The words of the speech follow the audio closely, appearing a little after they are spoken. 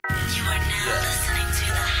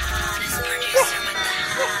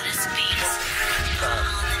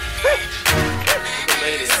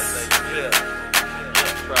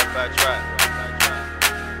Westside Drive.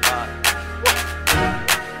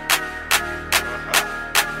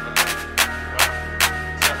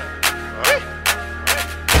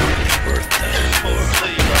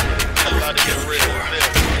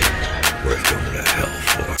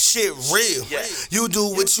 Shit real, you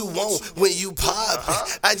do what you want when you pop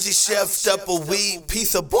it. I just chefed up a weed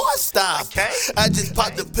piece of boy stop. I just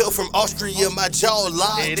popped a pill from Austria, my jaw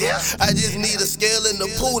locked. I just need a scale in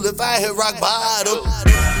the pool if I hit rock bottom.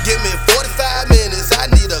 Give me 45 minutes,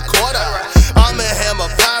 I need a quarter. I'ma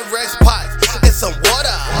hammer Pyrex pots and some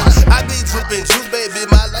water. I be dripping juice, baby,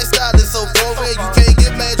 my lifestyle is so foreign. You can't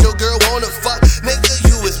get mad, your girl wanna fuck, nigga,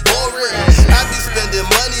 you is boring. I be spending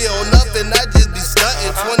money on nothing, I just be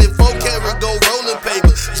stunting. 24 karat gold rolling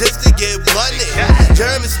paper just to get blunted.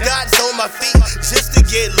 German Scots on my feet just to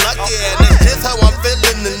get lucky. And that's just how I'm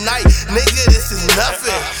feeling tonight. Nigga, this is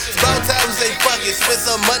nothing. It's about time we say fuck it, spend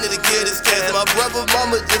some money to get his cancer. My brother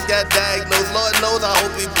mama just got diagnosed. Lord knows I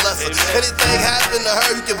hope he bless her. Anything happen to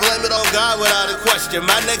her, you can blame it on God without a question.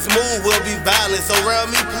 My next move will be violence. So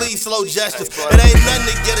around me, please, slow gestures. It ain't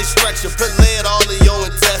nothing to get a stretcher. Put lead all in your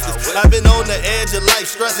intestines. I've been on the edge of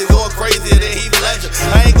life, stressing, going crazier than Heath Ledger.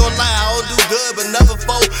 I ain't gonna lie, I don't do good, but never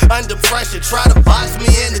fall under pressure. Try to box me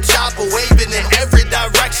in the chopper, waving in every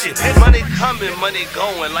direction. Money coming, money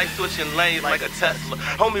going, like switching lanes like a Tesla.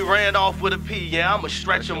 Homie ran off with a P, yeah, I'ma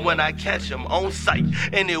stretch him when I catch him. On sight,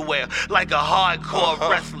 anywhere, like a hardcore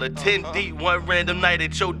wrestler. 10 deep, one random night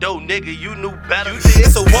at your door, nigga, you knew better.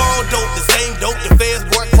 It's a world dope, the same dope the feds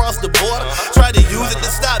work across the border. Try to use it to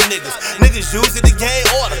stop niggas, niggas use it to gain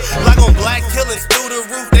order. Like on black killings through the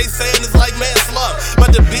roof, they saying it's like manslaughter.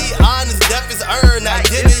 But to be honest, death is earned, not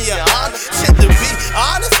giving you honor. Shit, to be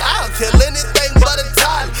honest, I'll kill anything but a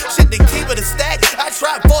toddler. Shit, to keep it a stack, I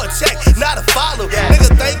try for a check, not a follow. Nigga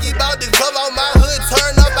think he bout to come out my hood,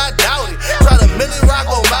 turn up, I doubt it. Try to milli rock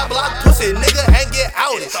on my block, pussy nigga ain't get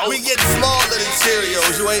outed. We get smaller than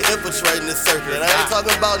Cheerios, you ain't infiltrating the circuit. I ain't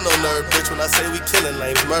talking about no nerve, bitch, when I say we killing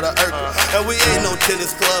lanes, murder Urkel. And we ain't no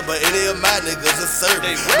tennis club, but any of my niggas are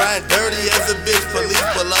serving. Riding dirty as a bitch, police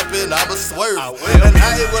pull up and I'ma swerve. And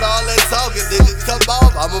I ain't with all that talking, nigga, come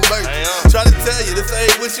off, I'm a murder. Try to tell you, this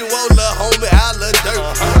ain't what you want, lil' homie, I love dirt.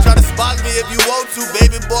 Try to spot me if you want to,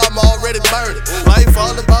 baby boy, I'm already burned. Life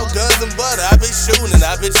all about guns and butter, I been shooting,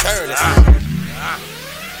 I been churning.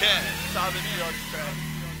 Yeah, solid on the track.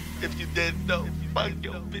 If you didn't know, fuck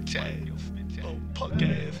your bitch ass. Oh, punk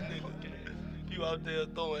ass nigga. You out there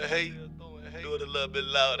throwing hate, do it a little bit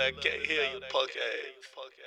loud, I can't hear you, punk ass.